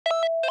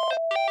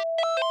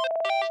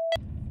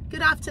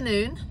Good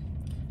afternoon.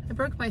 I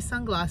broke my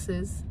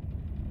sunglasses.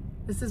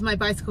 This is my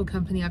bicycle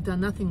company I've done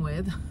nothing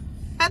with.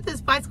 Had this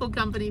bicycle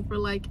company for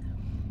like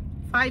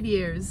 5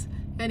 years.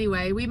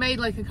 Anyway, we made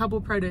like a couple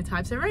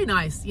prototypes. They're very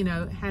nice, you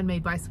know,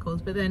 handmade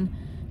bicycles, but then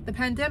the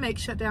pandemic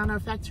shut down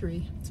our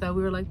factory. So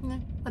we were like,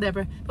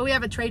 whatever. But we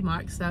have a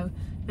trademark, so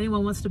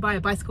anyone wants to buy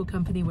a bicycle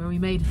company where we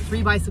made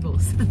 3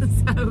 bicycles.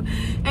 So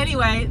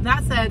anyway,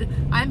 that said,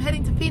 I'm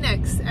heading to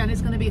Phoenix and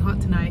it's gonna be hot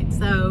tonight.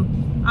 So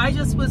I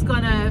just was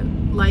gonna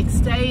like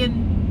stay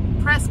in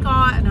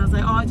Prescott, and I was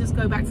like, oh, I'll just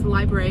go back to the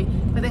library.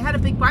 But they had a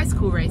big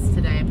bicycle race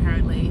today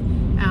apparently.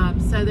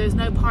 So there's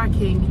no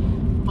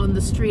parking on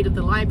the street of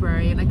the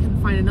library, and I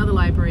couldn't find another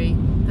library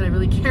that I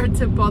really cared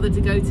to bother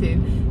to go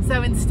to.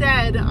 So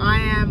instead I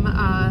am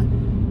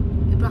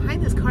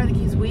behind this car that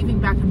keeps weaving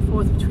back and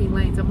forth between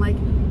lanes. I'm like,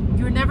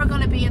 you're never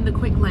gonna be in the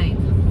quick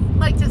lane.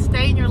 Like, just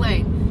stay in your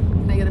lane.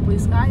 Can I get a blue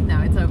sky?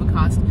 No, it's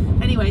overcast.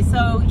 Anyway,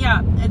 so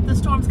yeah, the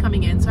storm's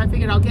coming in, so I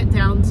figured I'll get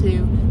down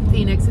to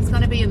Phoenix. It's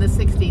gonna be in the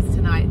 60s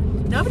tonight.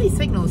 Nobody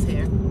signals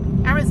here.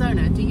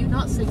 Arizona, do you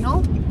not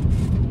signal?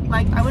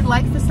 Like, I would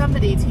like for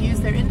somebody to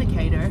use their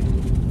indicator.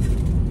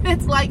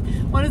 It's like,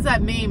 what is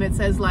that meme? It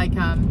says like,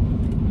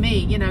 me,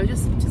 you know,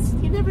 just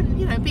you never,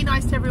 you know, be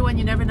nice to everyone.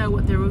 You never know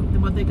what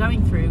they're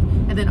going through.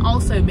 And then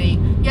also me,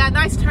 yeah,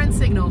 nice turn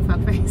signal,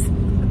 fuckface.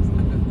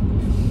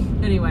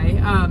 Anyway,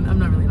 I'm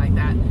not really like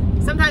that.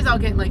 Sometimes I'll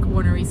get like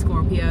ornery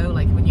Scorpio,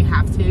 like when you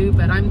have to,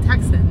 but I'm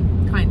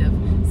Texan, kind of.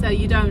 So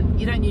you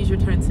don't use your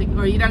turn signal,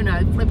 or you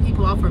don't flip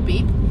people off or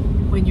beep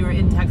when you're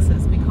in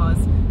Texas, because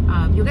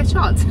you'll get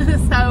shot. So,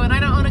 and I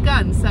don't own a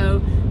gun,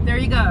 so there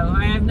you go.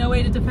 I have no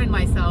way to defend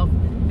myself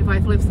if I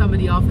flip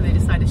somebody off and they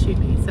decide to shoot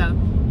me. So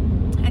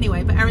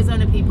anyway, but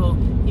Arizona people,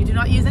 you do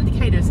not use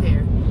indicators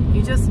here.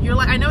 You're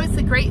like, I know it's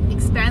a great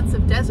expanse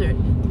of desert,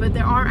 but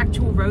there are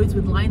actual roads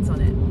with lines on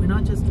it. We're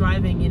not just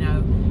driving, you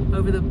know,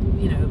 over the,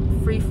 you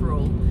know,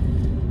 free-for-all.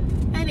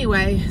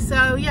 Anyway,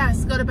 so yeah,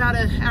 it's got about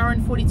an hour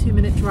and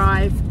 42-minute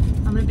drive.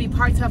 I'm gonna be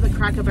parked up at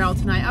Cracker Barrel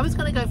tonight. I was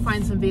gonna go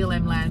find some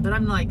BLM land, but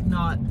I'm like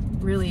not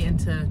really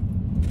into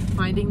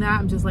finding that.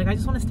 I'm just like, I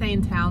just wanna stay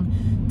in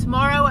town.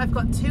 Tomorrow I've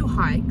got 2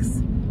 hikes.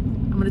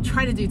 I'm gonna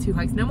try to do 2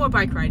 hikes. No more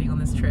bike riding on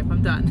this trip,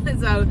 I'm done.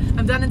 So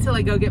I'm done until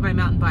I go get my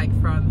mountain bike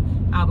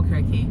from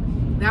Albuquerque.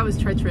 That was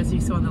treacherous,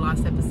 you saw in the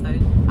last episode.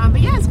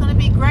 But yeah, it's gonna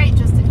be great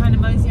just to kind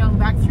of mosey on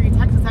back through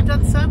Texas. I've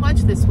done so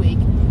much this week.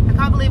 I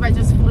can't believe I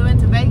just flew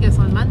into Vegas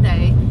on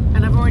Monday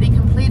and I've already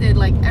completed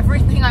like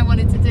everything I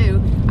wanted to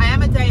do. I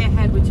am a day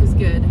ahead, which is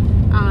good.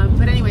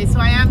 But anyway, so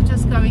I am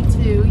just going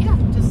to, yeah,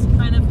 just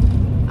kind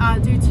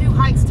of do 2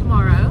 hikes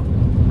tomorrow.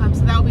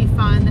 So that'll be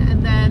fun.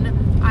 And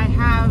then I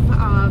have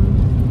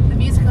the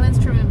Musical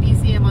Instrument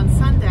Museum on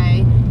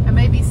Sunday, and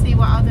maybe see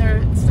what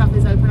other stuff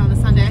is open on a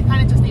Sunday. I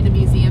kind of just need a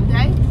museum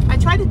day. I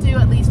try to do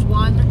at least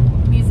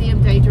 1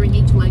 museum day during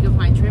each leg of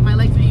my trip. My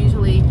legs are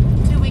usually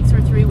 2 weeks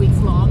or 3 weeks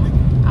long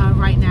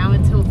right now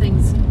until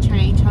things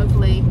change.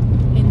 Hopefully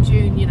in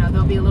June, you know,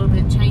 there'll be a little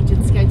bit change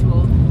in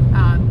schedule,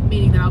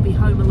 meaning that I'll be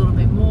home a little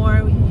bit more,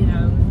 you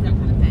know, that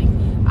kind of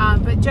thing.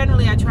 But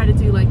generally I try to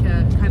do like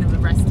a kind of a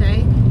rest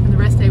day, and the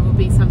rest day will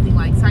be something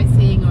like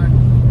sightseeing or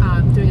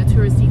doing a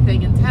touristy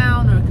thing in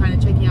town, or kind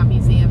of checking out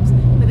museums.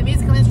 But the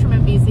Musical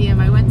Instrument Museum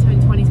I went to in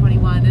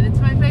 2021, and it's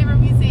my favorite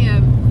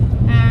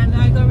museum, and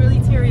I got really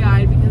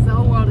teary-eyed because the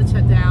whole world had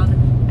shut down,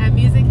 and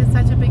music is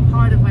such a big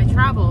part of my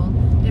travel.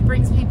 It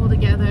brings people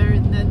together,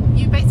 and then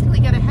you basically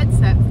get a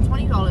headset for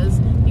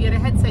 $20. You get a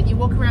headset, you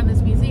walk around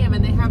this museum,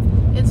 and they have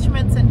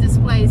instruments and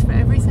displays for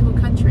every single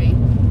country,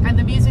 and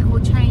the music will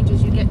change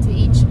as you get to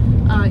each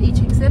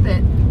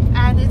exhibit,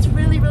 and it's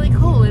really, really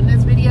cool. And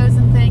there's videos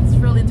and things,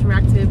 it's real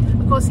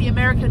interactive. Of course, the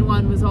American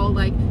one was all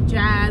like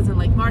jazz and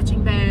like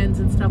marching bands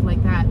and stuff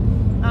like that.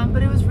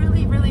 But it was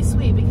really, really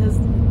sweet, because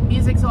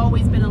music's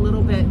always been a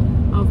little bit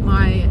of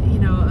my, you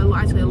know,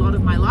 actually a lot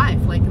of my life,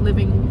 like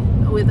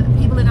living with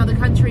people in other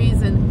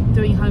countries and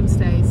doing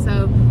homestays.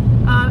 So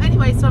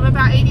anyway, so I'm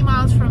about 80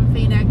 miles from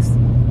Phoenix.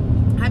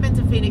 I've been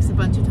to Phoenix a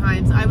bunch of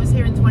times. I was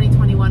here in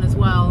 2021 as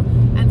well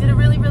and did a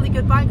really, really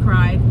good bike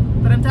ride,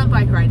 but I'm done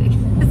bike riding.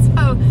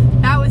 So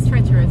that was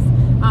treacherous.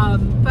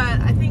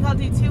 But I think I'll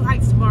do 2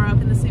 hikes tomorrow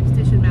up in the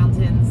Superstition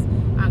Mountains,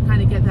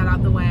 kind of get that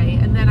out the way.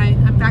 And then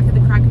I'm back at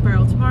the Cracker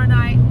Barrel tomorrow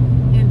night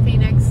in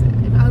Phoenix.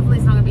 Hopefully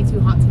it's not gonna be too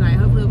hot tonight.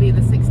 Hopefully it'll be in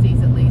the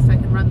 60s at least. I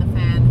can run the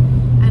fan.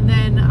 And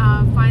then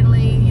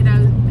finally, you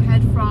know,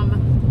 head from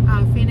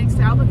Phoenix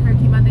to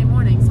Albuquerque Monday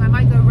morning. So I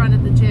might go run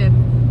at the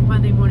gym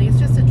Monday morning. It's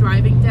just a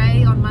driving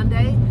day on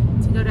Monday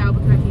to go to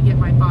Albuquerque and get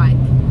my bike.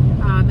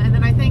 And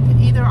then I think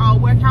either I'll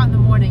work out in the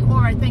morning,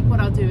 or I think what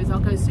I'll do is I'll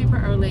go super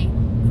early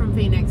from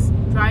Phoenix,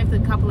 drive the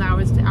couple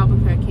hours to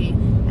Albuquerque,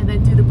 and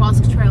then do the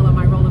Bosque Trail on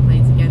my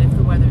rollerblades again if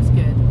the weather's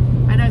good.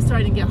 I know it's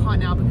starting to get hot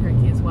in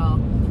Albuquerque as well.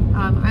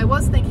 I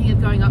was thinking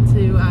of going up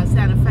to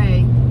Santa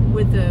Fe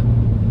with the,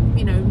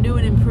 you know, new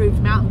and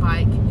improved mountain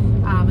bike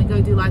and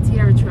go do La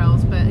Tierra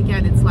trails, but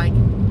again, it's like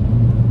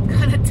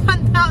kind of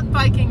done mountain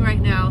biking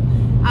right now.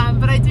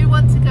 But I do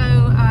want to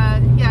go,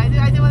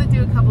 yeah, I do want to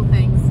do a couple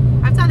things.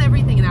 I've done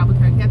everything in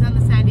Albuquerque. I've done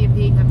the Sandia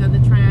Peak, I've done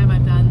the tram,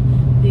 I've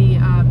done the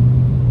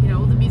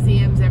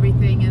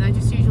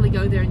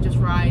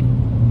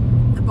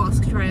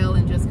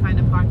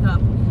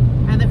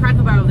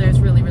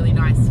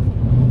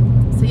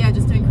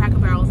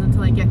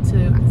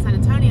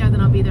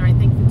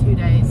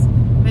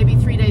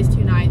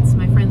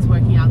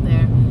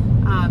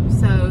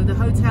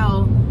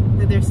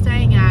they're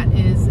staying at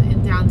is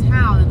in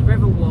downtown in the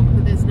Riverwalk,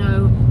 but there's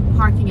no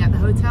parking at the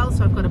hotel,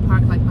 so I've got to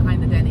park like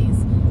behind the Denny's.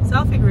 So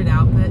I'll figure it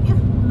out, but yeah,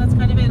 that's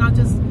kind of it. And I'll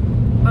just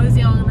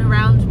mosey on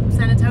around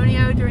San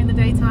Antonio during the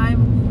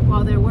daytime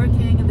while they're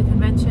working at the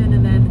convention,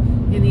 and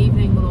then in the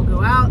evening we'll all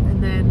go out,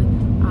 and then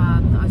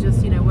I'll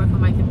just, you know, work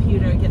on my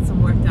computer, get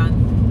some work done,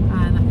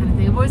 and that kind of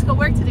thing. I've always got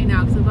work to do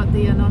now because I've got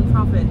the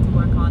non-profit to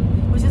work on,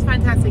 which is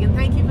fantastic. And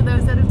thank you for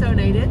those that have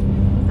donated.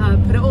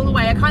 Put it all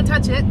away. I can't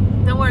touch it.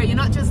 Don't worry. You're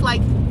not just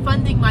like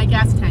funding my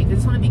gas tank. I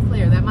just want to be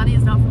clear. That money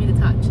is not for me to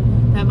touch.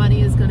 That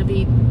money is going to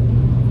be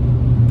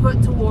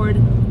put toward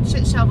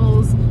shit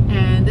shovels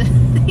and,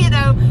 you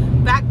know,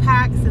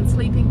 backpacks and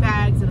sleeping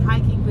bags and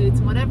hiking boots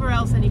and whatever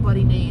else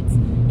anybody needs,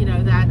 you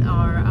know, that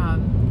are,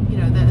 you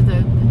know,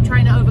 the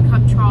trying to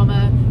overcome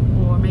trauma,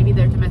 or maybe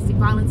they're domestic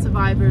violence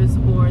survivors,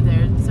 or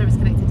they're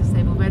service-connected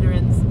disabled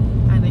veterans,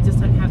 and they just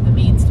don't have the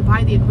means to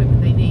buy the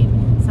equipment they need.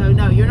 So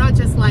no, you're not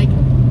just like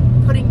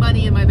putting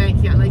money in my bank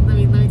account. Like, let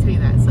me tell you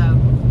that. So,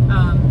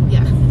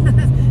 yeah.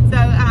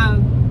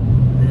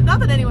 So, not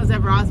that anyone's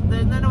ever asked,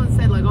 no one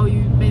said like, oh,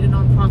 you made a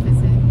non-profit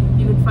so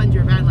you could fund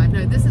your van life.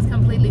 No, this is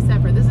completely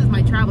separate. This is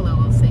my travel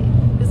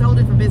LLC. This is a whole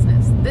different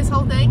business. This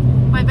whole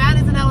thing, my van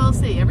is an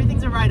LLC.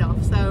 Everything's a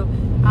write-off. So,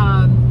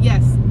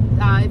 yes,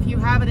 if you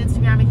have an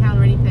Instagram account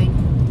or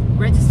anything,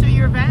 register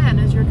your van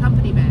as your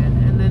company van,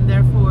 and then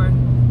therefore,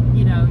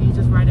 you know, you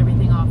just write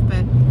everything off.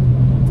 But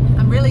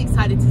I'm really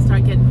excited to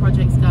start getting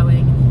projects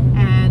going,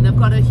 and I've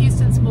got a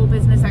Houston Small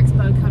Business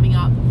Expo coming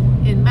up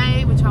in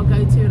May, which I'll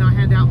go to, and I'll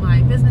hand out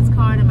my business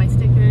card and my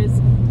stickers,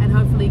 and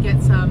hopefully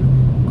get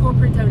some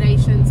corporate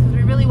donations, because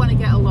we really want to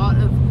get a lot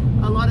of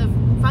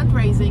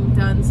fundraising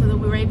done so that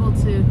we're able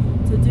to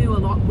do a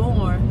lot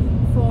more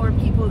for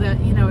people that,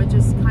 you know, are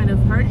just kind of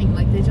hurting.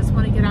 Like, they just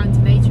want to get out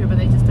into nature, but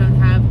they just don't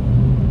have,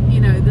 you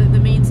know, the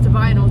means to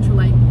buy an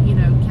ultralight, you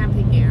know,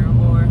 camping gear,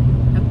 or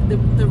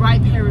the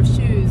right pair of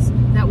shoes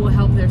that will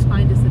help their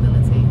spine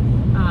disability.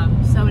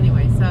 So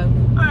anyway, so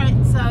all right,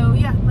 so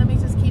yeah, let me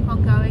just keep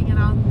on going, and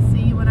I'll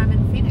see you when I'm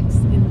in Phoenix.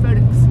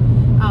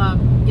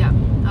 Yeah.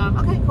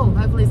 Okay, cool.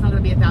 Hopefully it's not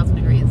going to be 1,000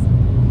 degrees.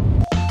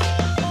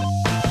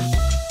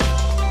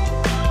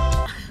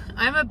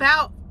 I'm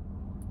about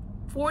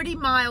 40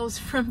 miles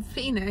from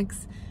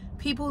Phoenix.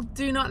 People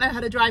do not know how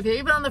to drive here.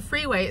 Even on the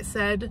freeway, it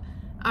said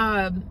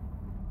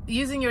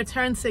using your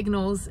turn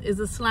signals is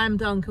a slam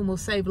dunk and will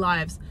save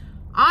lives.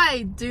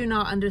 I do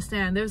not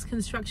understand. There's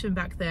construction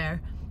back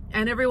there,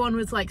 and everyone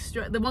was like,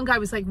 the one guy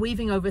was like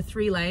weaving over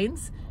 3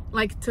 lanes,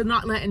 like to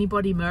not let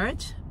anybody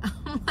merge.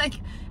 Like,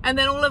 and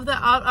then all of that,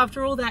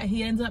 after all that,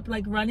 he ends up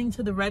like running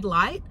to the red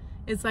light.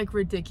 It's like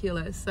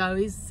ridiculous. So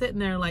he's sitting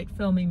there like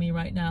filming me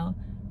right now,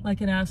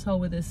 like an asshole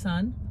with his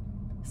son.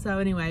 So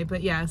anyway,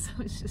 but yeah, so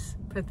it's just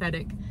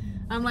pathetic.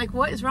 I'm like,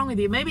 what is wrong with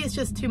you? Maybe it's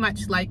just too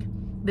much, like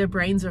their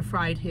brains are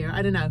fried here.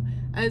 I don't know.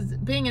 As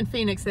being in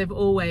Phoenix, they've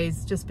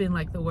always just been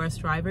like the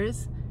worst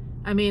drivers.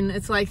 I mean,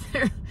 it's like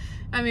they're,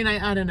 I mean,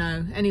 I don't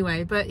know.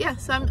 Anyway, but yeah,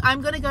 so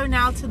I'm gonna go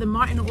now to the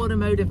Martin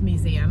Automotive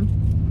Museum.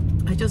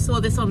 I just saw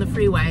this on the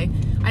freeway.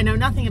 I know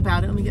nothing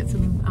about it. Let me get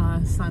some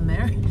sun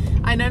there.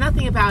 I know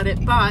nothing about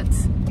it, but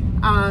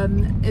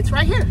it's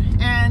right here,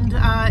 and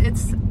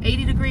it's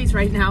 80 degrees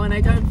right now, and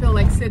I don't feel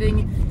like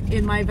sitting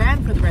in my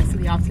van for the rest of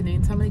the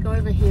afternoon. So I'm gonna go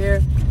over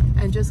here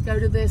and just go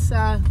to this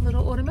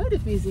little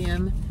automotive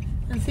museum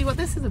and see what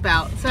this is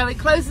about. So it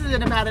closes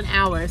in about an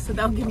hour, so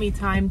that'll give me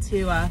time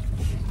to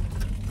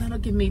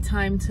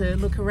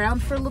look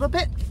around for a little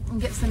bit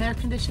and get some air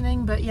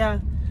conditioning. But yeah,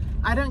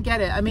 I don't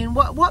get it. I mean,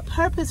 what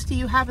purpose do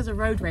you have as a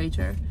road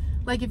rager?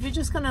 Like, if you're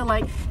just gonna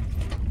like,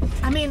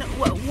 I mean,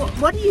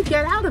 what do you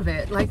get out of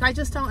it? Like, I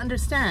just don't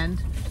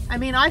understand. I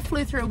mean, I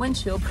flew through a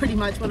windshield pretty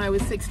much when I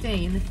was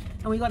 16,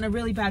 and we got in a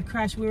really bad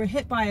crash. We were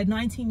hit by a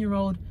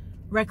 19-year-old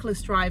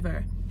reckless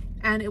driver,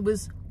 and it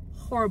was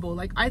horrible.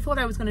 Like, I thought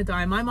I was gonna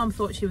die. My mom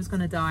thought she was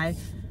gonna die.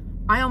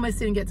 I almost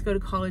didn't get to go to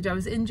college. I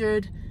was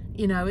injured.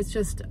 You know, it's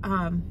just,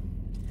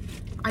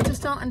 I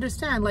just don't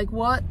understand. Like,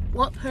 what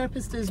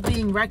purpose does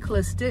being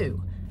reckless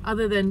do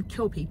other than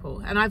kill people?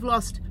 And I've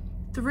lost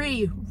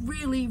 3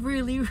 really,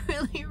 really,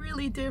 really,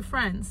 really dear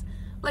friends,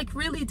 like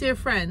really dear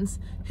friends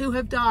who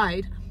have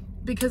died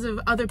because of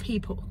other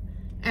people.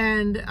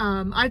 And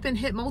I've been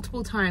hit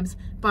multiple times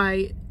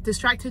by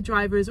distracted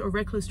drivers or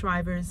reckless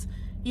drivers,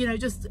 you know,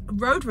 just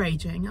road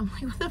raging. I'm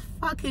like, what the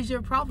fuck is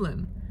your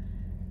problem?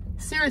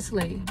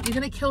 Seriously, you're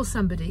gonna kill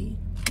somebody.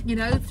 You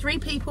know, 3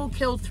 people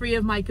killed 3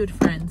 of my good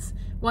friends.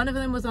 One of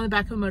them was on the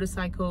back of a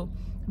motorcycle.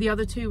 The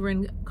other 2 were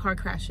in car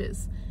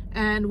crashes.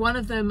 And one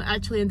of them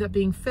actually ended up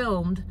being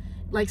filmed.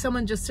 Like,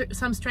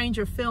 some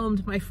stranger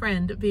filmed my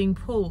friend being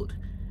pulled,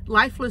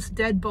 lifeless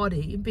dead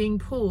body being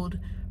pulled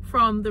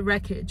from the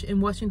wreckage in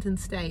Washington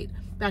State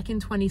back in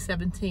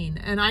 2017.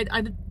 And I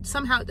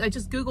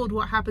just Googled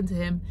what happened to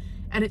him,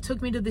 and it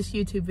took me to this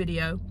YouTube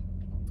video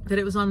that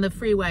it was on the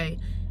freeway,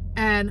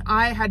 and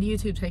I had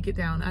YouTube take it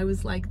down. I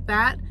was like,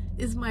 that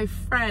is my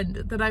friend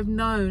that I've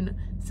known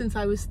since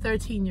I was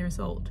 13 years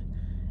old.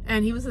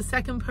 And he was the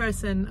second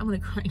person, I'm gonna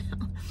cry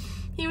now.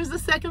 He was the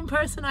second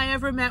person I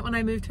ever met when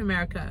I moved to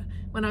America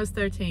when I was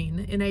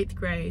 13 in 8th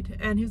grade.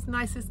 And he was the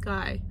nicest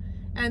guy.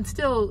 And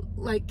still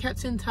like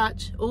kept in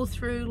touch all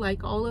through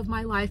like all of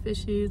my life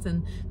issues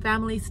and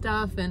family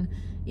stuff and,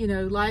 you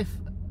know, life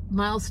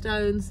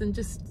milestones, and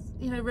just,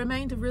 you know,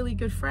 remained a really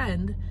good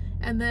friend.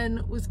 And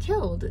then was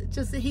killed.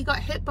 Just he got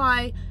hit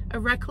by a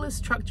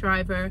reckless truck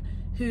driver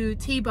who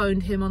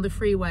T-boned him on the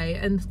freeway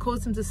and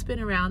caused him to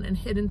spin around and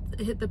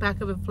hit the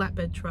back of a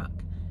flatbed truck.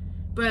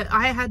 But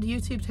I had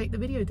YouTube take the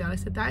video down. I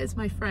said, that is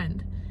my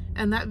friend.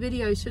 And that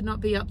video should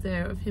not be up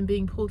there of him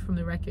being pulled from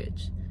the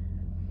wreckage.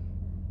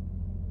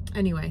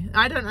 Anyway,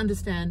 I don't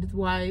understand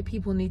why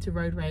people need to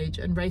road rage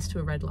and race to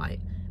a red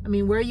light. I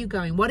mean, where are you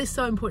going? What is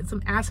so important?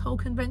 Some asshole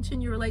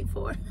convention you're late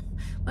for?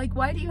 Like,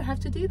 why do you have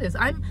to do this?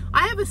 I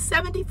have a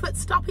 70-foot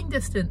stopping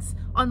distance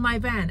on my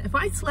van. If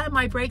I slam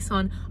my brakes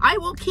on, I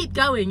will keep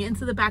going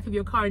into the back of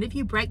your car. And if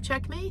you brake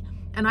check me,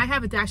 and I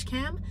have a dash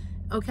cam,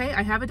 okay,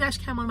 I have a dash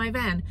cam on my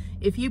van.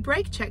 If you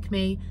brake check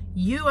me,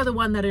 you are the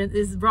one that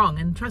is wrong.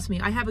 And trust me,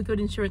 I have a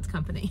good insurance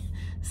company.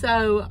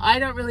 So I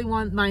don't really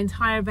want my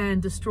entire van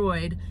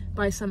destroyed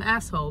by some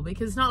asshole,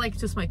 because it's not like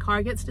just my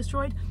car gets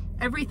destroyed.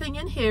 Everything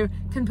in here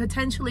can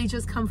potentially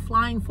just come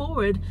flying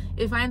forward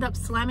if I end up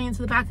slamming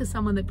into the back of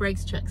someone that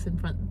brake checks in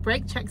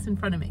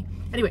front of me.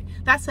 Anyway,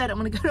 that said, I'm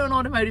gonna go to an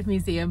automotive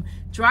museum.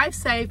 Drive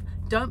safe,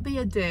 don't be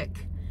a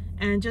dick.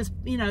 And just,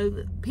 you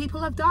know,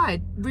 people have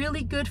died.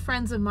 Really good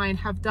friends of mine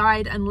have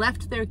died and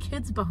left their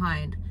kids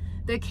behind.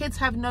 Their kids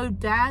have no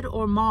dad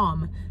or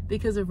mom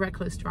because of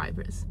reckless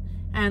drivers.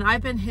 And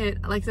I've been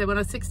hit, like I said, when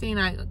I was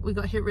 16, we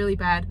got hit really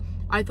bad.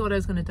 I thought I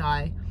was gonna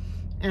die.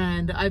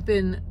 And I've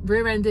been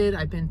rear-ended,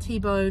 I've been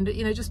T-boned,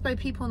 you know, just by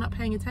people not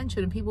paying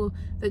attention, and people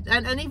that,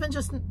 and even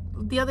just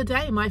the other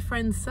day, my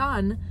friend's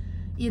son,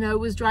 you know,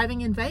 was driving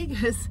in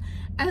Vegas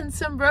and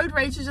some road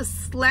rager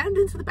just slammed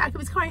into the back of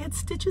his car. He had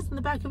stitches in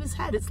the back of his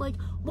head. It's like,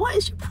 what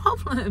is your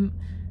problem?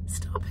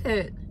 Stop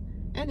it.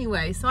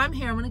 Anyway, so I'm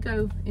here. I'm going to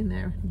go in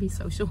there and be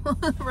social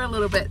for a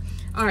little bit.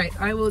 All right,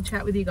 I will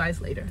chat with you guys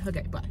later.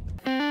 Okay, bye.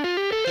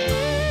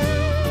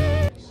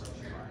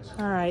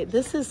 All right,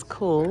 this is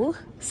cool.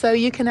 So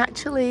you can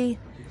actually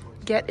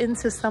get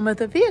into some of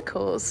the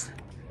vehicles.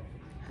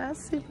 That's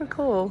super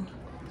cool.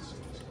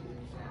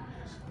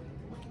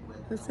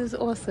 This is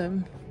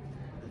awesome.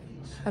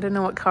 I don't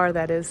know what car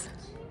that is.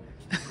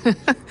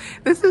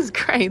 This is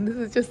great. This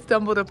is just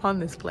stumbled upon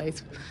this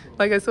place.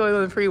 Like I saw it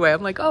on the freeway.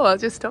 I'm like, oh, I'll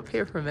just stop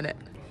here for a minute.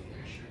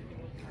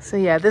 So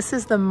yeah, this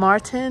is the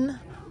Martin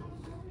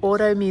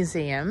Auto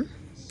Museum.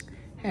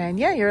 And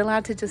yeah, you're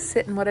allowed to just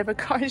sit in whatever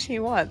cars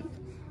you want.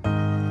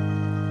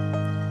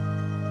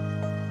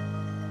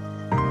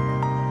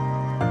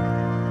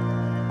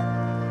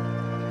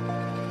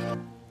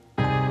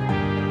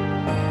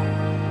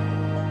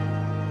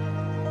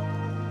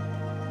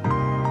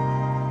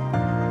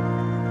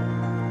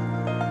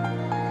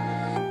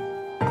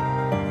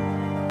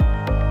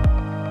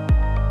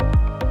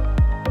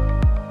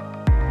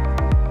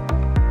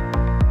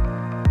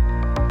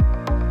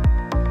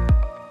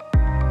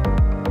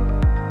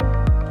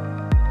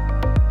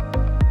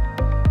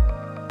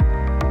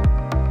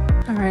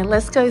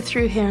 Let's go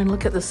through here and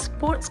look at the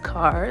sports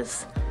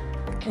cars.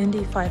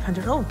 Indy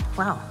 500. Oh,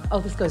 wow.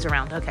 Oh, this goes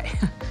around. Okay.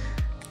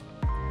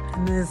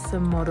 And there's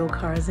some model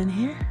cars in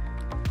here.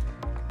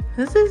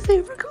 This is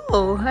super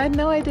cool. I had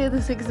no idea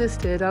this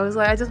existed. I was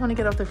like, I just want to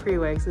get off the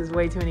freeway because there's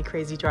way too many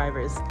crazy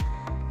drivers.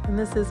 And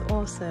this is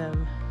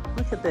awesome.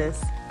 Look at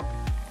this.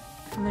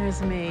 And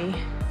there's me,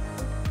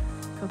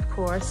 of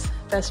course,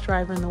 best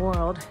driver in the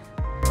world.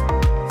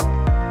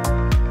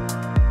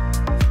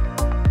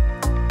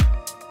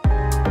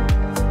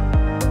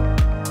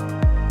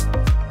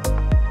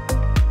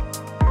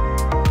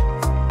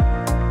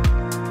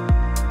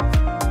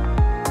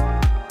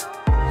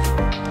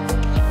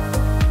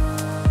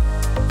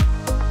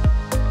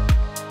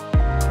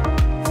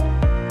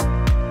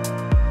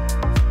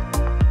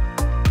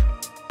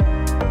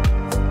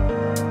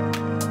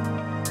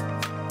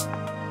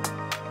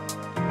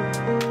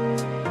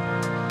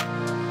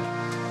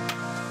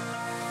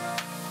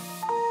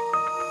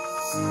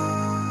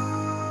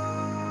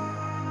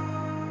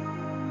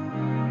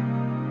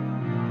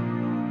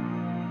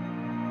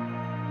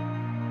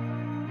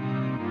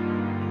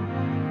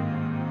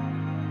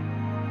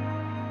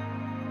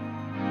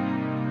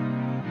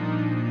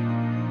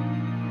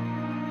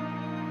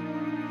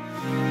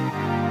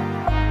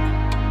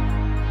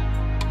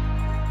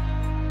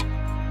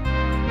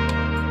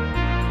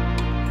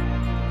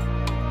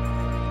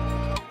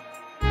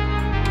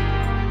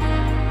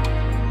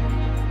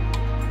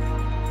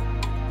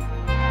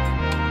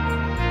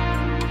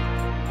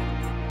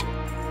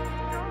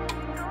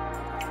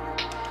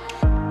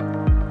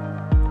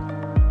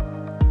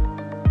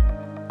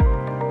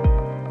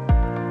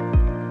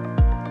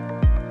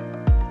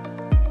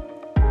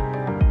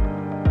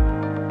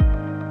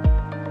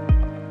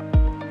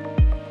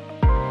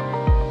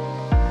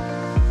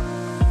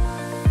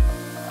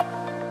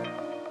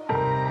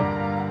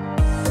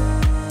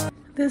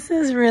 This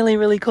is really,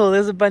 really cool.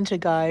 There's a bunch of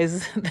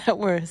guys that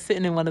were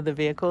sitting in one of the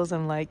vehicles.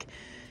 I'm like,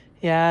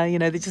 yeah, you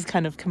know, they just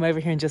kind of come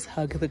over here and just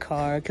hug the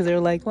car because they're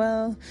like,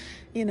 well,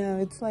 you know,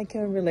 it's like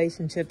a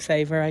relationship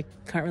saver. I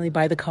can't really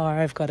buy the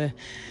car. I've got to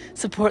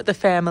support the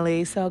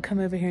family. So I'll come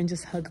over here and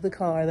just hug the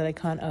car that I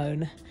can't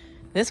own.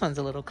 This one's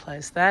a little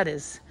close. That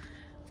is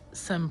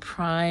some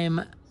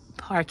prime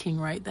parking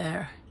right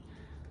there.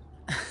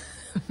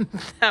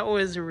 That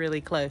was really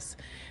close.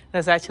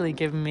 That's actually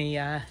giving me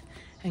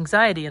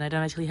anxiety, and I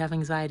don't actually have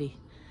anxiety.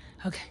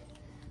 Okay,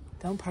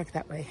 don't park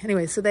that way.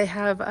 Anyway, so they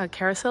have a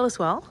carousel as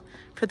well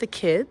for the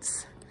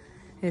kids.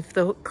 If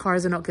the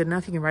cars are not good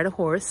enough, you can ride a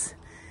horse.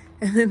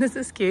 And then this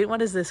is cute.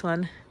 What is this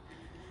one?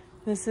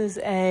 This is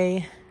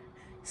a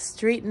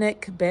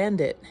Streetnik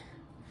Bandit.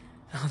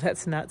 Oh,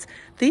 that's nuts.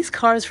 These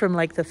cars from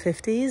like the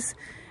 50s,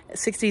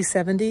 60s,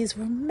 70s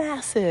were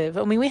massive.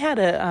 I mean, we had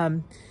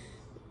a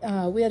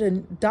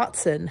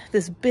Datsun,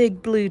 this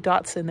big blue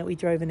Datsun that we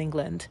drove in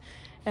England.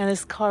 And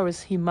this car was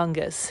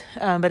humongous.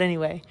 But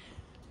anyway,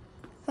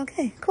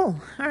 okay, cool.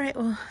 All right,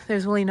 well,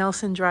 there's Willie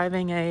Nelson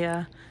driving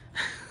a,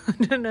 I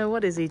don't know,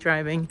 what is he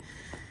driving?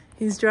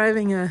 He's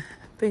driving a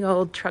big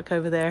old truck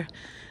over there,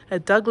 a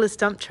Douglas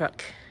dump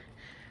truck.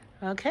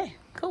 Okay,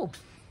 cool.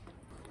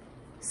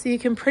 So you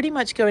can pretty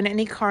much go in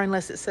any car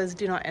unless it says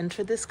do not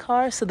enter this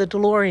car. So the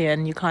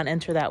DeLorean, you can't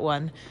enter that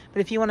one. But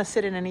if you want to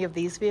sit in any of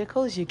these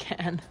vehicles, you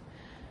can.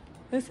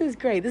 This is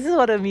great. This is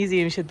what a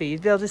museum should be.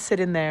 You'd be able to sit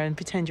in there and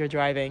pretend you're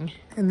driving.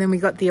 And then we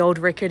got the old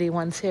rickety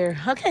ones here.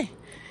 Okay,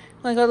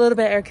 well, I got a little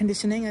bit of air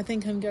conditioning. I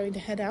think I'm going to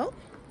head out.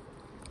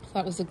 So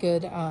that was a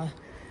good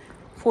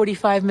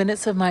 45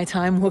 minutes of my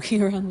time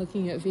walking around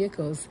looking at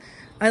vehicles.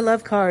 I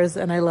love cars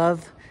and I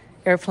love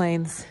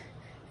airplanes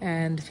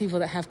and people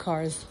that have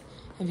cars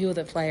and people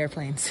that fly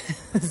airplanes.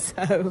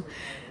 So,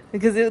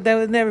 because that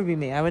would never be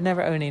me. I would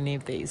never own any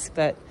of these.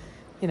 But,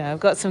 you know, I've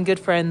got some good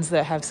friends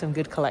that have some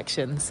good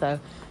collections. So,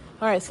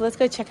 all right, so let's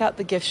go check out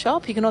the gift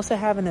shop. You can also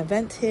have an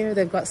event here.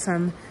 They've got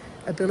some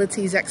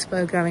Abilities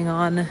Expo going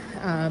on.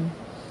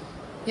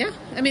 Yeah,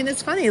 I mean,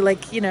 it's funny,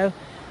 like, you know,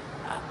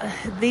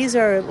 these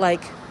are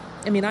like,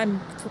 I mean,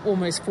 I'm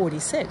almost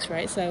 46,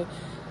 right? So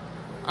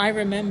I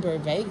remember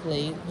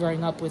vaguely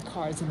growing up with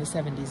cars in the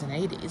 70s and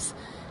 80s.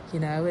 You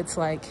know, it's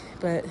like,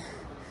 but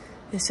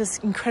it's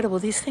just incredible.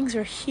 These things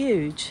are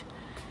huge.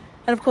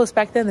 And of course,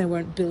 back then there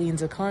weren't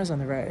billions of cars on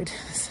the road.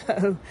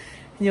 So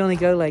you only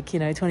go like, you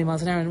know, 20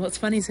 miles an hour. And what's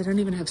funny is they don't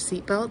even have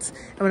seatbelts.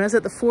 And when I was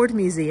at the Ford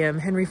Museum,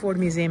 Henry Ford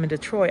Museum in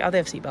Detroit, oh, they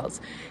have seatbelts.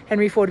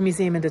 Henry Ford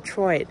Museum in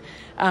Detroit,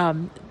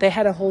 they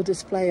had a whole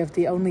display of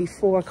the only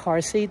 4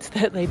 car seats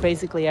that they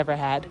basically ever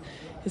had.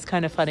 It's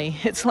kind of funny.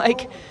 It's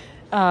like,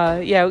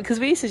 yeah, because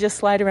we used to just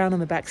slide around on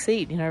the back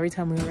seat, you know, every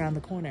time we were around the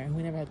corner.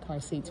 We never had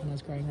car seats when I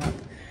was growing up.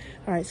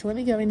 All right, so let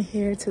me go in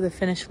here to the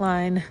Finish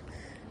Line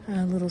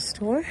little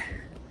store.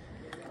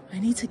 I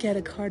need to get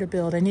a car to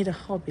build. I need a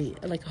hobby,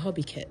 like a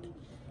hobby kit.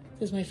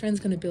 Because my friend's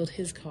going to build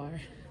his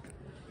car.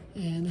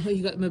 And oh,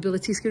 you got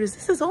mobility scooters.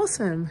 This is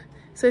awesome.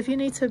 So if you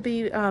need to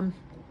be,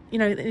 you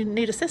know,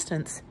 need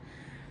assistance.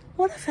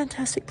 What a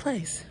fantastic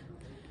place.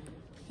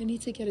 I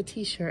need to get a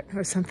t-shirt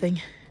or something.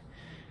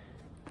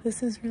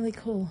 This is really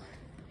cool.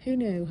 Who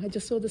knew? I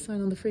just saw the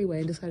sign on the freeway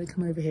and decided to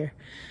come over here.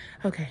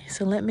 Okay,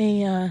 so let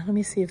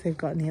me see if they've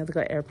got any. They've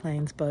got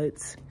airplanes,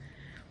 boats,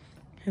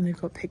 and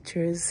they've got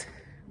pictures.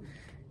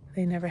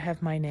 They never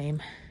have my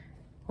name.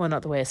 Well,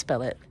 not the way I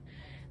spell it.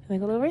 And they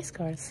got little race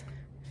cars.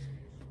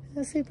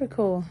 That's super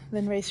cool.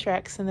 Then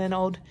racetracks and then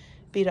old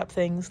beat up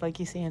things like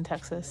you see in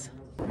Texas.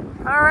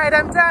 All right,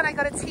 I'm done. I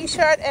got a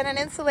t-shirt and an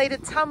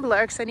insulated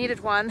tumbler because I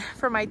needed one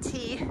for my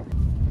tea.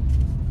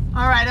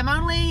 All right, I'm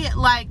only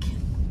like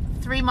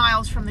 3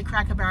 miles from the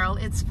Cracker Barrel.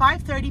 It's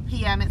 5:30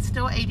 p.m. It's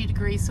still 80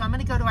 degrees, so I'm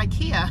gonna go to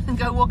IKEA and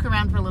go walk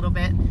around for a little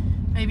bit.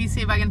 Maybe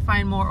see if I can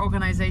find more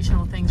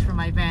organizational things for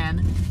my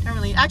van. Don't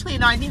really, actually,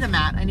 no, I need a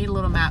mat. I need a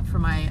little mat for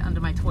under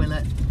my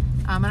toilet.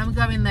 And I'm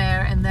gonna go in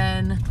there and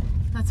then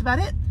that's about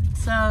it.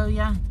 So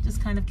yeah,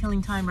 just kind of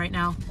killing time right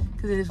now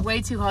because it is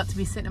way too hot to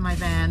be sitting in my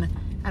van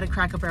at a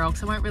Cracker Barrel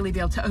because I won't really be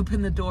able to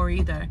open the door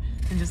either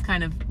and just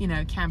kind of, you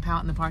know, camp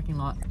out in the parking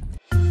lot.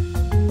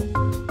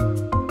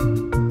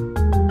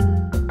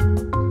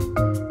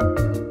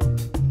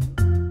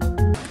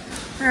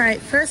 All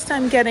right, first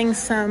I'm getting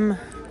some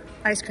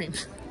ice cream.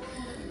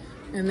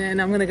 And then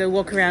I'm gonna go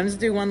walk around, just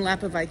do one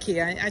lap of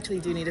IKEA. I actually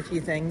do need a few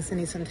things. I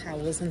need some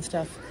towels and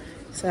stuff.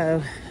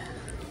 So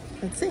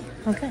let's see,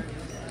 okay.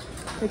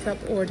 Pick up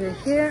order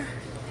here.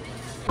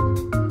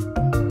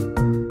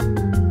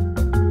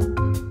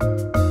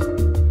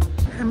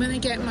 I'm gonna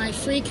get my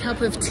free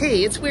cup of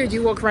tea. It's weird,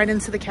 you walk right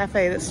into the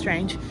cafe, that's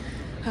strange.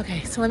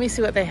 Okay, so let me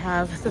see what they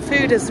have. The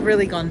food has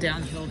really gone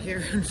downhill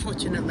here,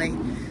 unfortunately.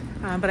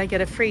 But I get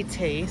a free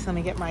tea, so let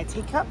me get my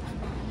teacup.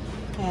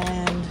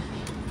 And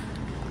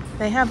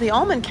they have the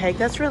almond cake,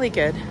 that's really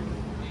good.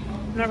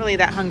 I'm not really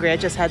that hungry, I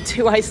just had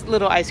 2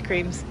 little ice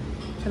creams.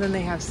 And then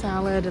they have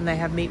salad and they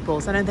have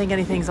meatballs. I don't think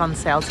anything's on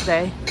sale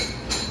today.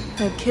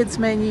 They have kids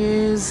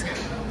menus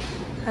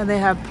and they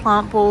have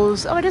plant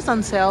balls. Oh, it is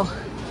on sale.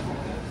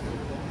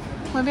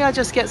 maybe I'll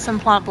just get some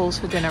plant balls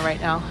for dinner right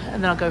now,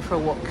 and then I'll go for a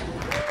walk.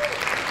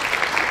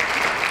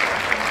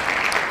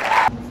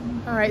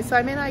 All right, so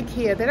I'm in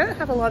IKEA. They don't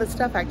have a lot of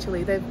stuff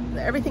actually.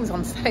 Everything's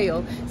on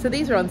sale. So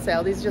these are on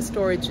sale. These are just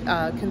storage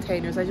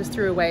containers. I just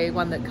threw away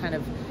one that kind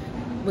of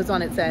was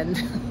on its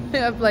end.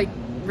 I've like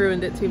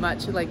ruined it too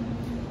much, like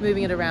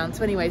moving it around.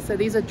 So anyway, so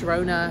these are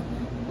Drona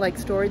like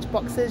storage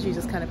boxes. You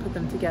just kind of put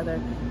them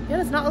together. Yeah,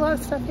 there's not a lot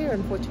of stuff here,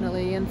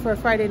 unfortunately. And for a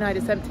Friday night,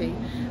 it's empty.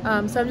 So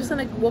I'm just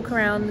gonna walk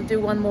around and do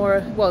one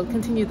more, well,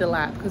 continue the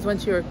lap, because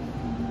once you're,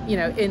 you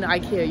know, in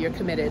IKEA, you're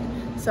committed.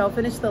 So I'll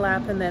finish the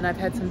lap, and then I've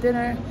had some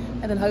dinner,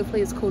 and then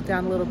hopefully it's cooled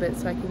down a little bit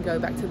so I can go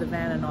back to the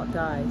van and not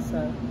die.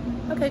 So,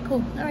 okay,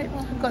 cool. All right,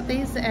 well, I've got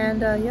these,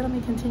 and yeah, let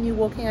me continue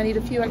walking. I need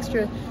a few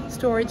extra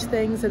storage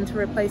things and to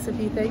replace a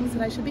few things,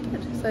 and I should be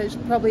good. So it's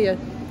probably a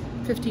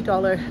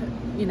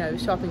 $50, you know,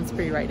 shopping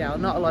spree right now.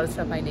 Not a lot of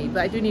stuff I need,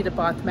 but I do need a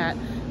bath mat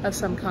of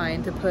some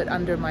kind to put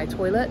under my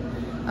toilet,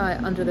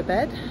 under the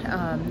bed,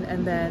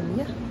 and then,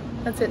 yeah,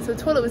 that's it. So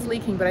the toilet was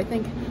leaking, but I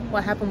think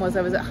what happened was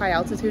I was at high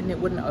altitude and it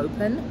wouldn't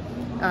open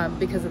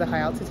because of the high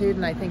altitude,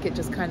 and I think it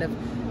just kind of,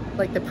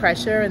 like the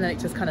pressure, and then it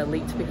just kind of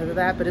leaked because of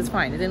that, but it's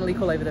fine. It didn't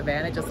leak all over the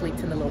van. It just leaked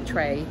in the little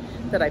tray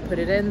that I put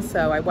it in,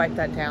 so I wiped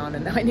that down,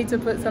 and now I need to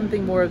put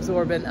something more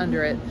absorbent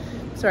under it.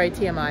 Sorry,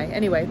 TMI.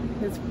 Anyway,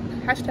 it's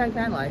hashtag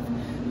van life.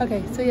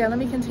 Okay, so yeah, let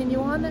me continue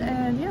on,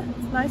 and yeah,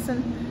 it's nice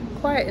and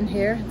quiet in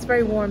here. It's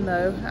very warm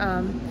though,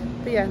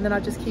 but yeah, and then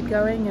I'll just keep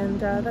going, and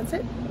that's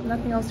it.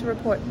 Nothing else to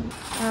report.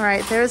 All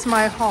right, there's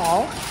my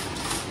haul,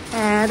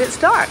 and it's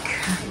dark.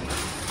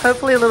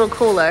 Hopefully a little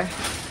cooler.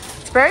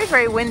 Very,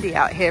 very windy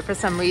out here for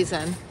some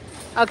reason.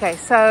 Okay,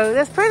 so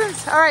there's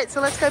Prudence. All right,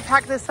 so let's go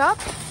pack this up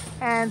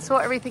and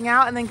sort everything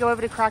out, and then go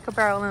over to Cracker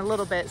Barrel in a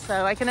little bit,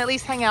 so I can at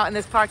least hang out in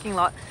this parking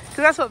lot,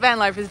 because that's what van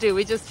lifers do.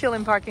 We just chill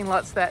in parking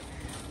lots that,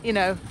 you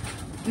know,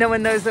 no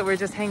one knows that we're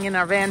just hanging in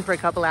our van for a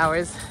couple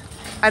hours.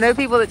 I know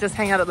people that just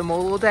hang out at the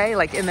mall all day,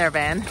 like in their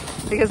van,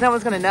 because no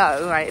one's gonna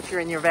know, right, if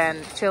you're in your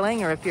van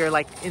chilling or if you're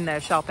like in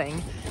there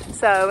shopping.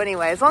 So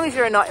anyway, as long as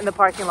you're not in the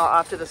parking lot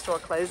after the store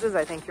closes,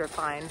 I think you're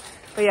fine.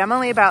 But yeah, I'm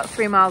only about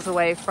 3 miles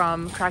away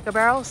from Cracker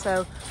Barrel,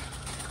 so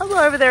I'll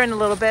go over there in a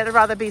little bit. I'd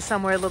rather be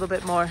somewhere a little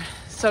bit more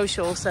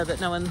social so that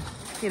no one,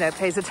 you know,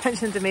 pays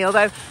attention to me.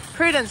 Although,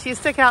 Prudence, you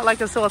stick out like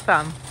a sore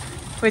thumb,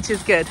 which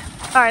is good.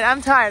 All right,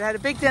 I'm tired. I had a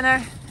big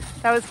dinner.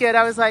 That was good.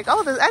 I was like,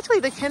 oh, actually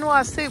the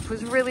quinoa soup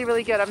was really,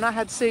 really good. I've not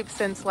had soup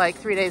since like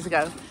 3 days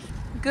ago.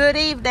 Good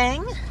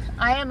evening.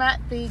 I am at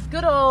the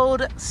good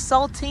old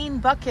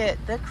saltine bucket,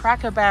 the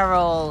Cracker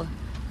Barrel.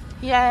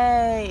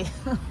 Yay.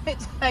 Which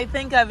I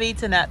think I've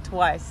eaten at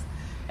twice.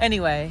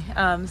 Anyway,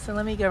 so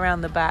let me go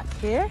around the back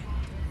here.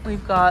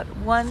 We've got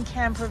one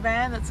camper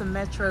van that's a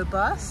Metro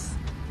bus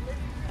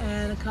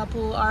and a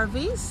couple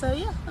RVs. So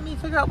yeah, let me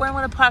figure out where I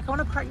want to park. I want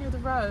to park near the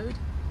road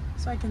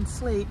so I can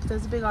sleep.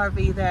 There's a big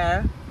RV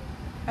there.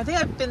 I think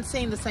I've been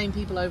seeing the same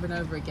people over and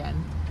over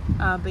again.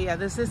 But yeah,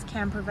 there's this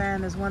camper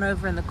van. There's one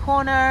over in the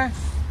corner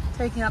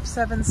taking up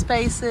 7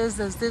 spaces.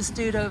 There's this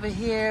dude over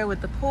here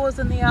with the paws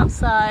on the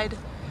outside.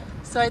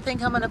 So I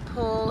think I'm gonna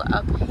pull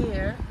up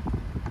here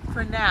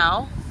for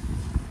now.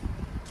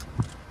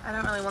 I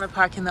don't really want to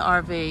park in the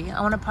RV.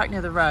 I want to park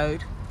near the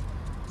road.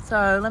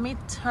 So let me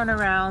turn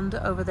around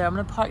over there. I'm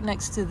gonna park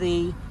next to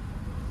the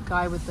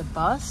guy with the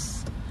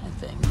bus, I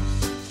think.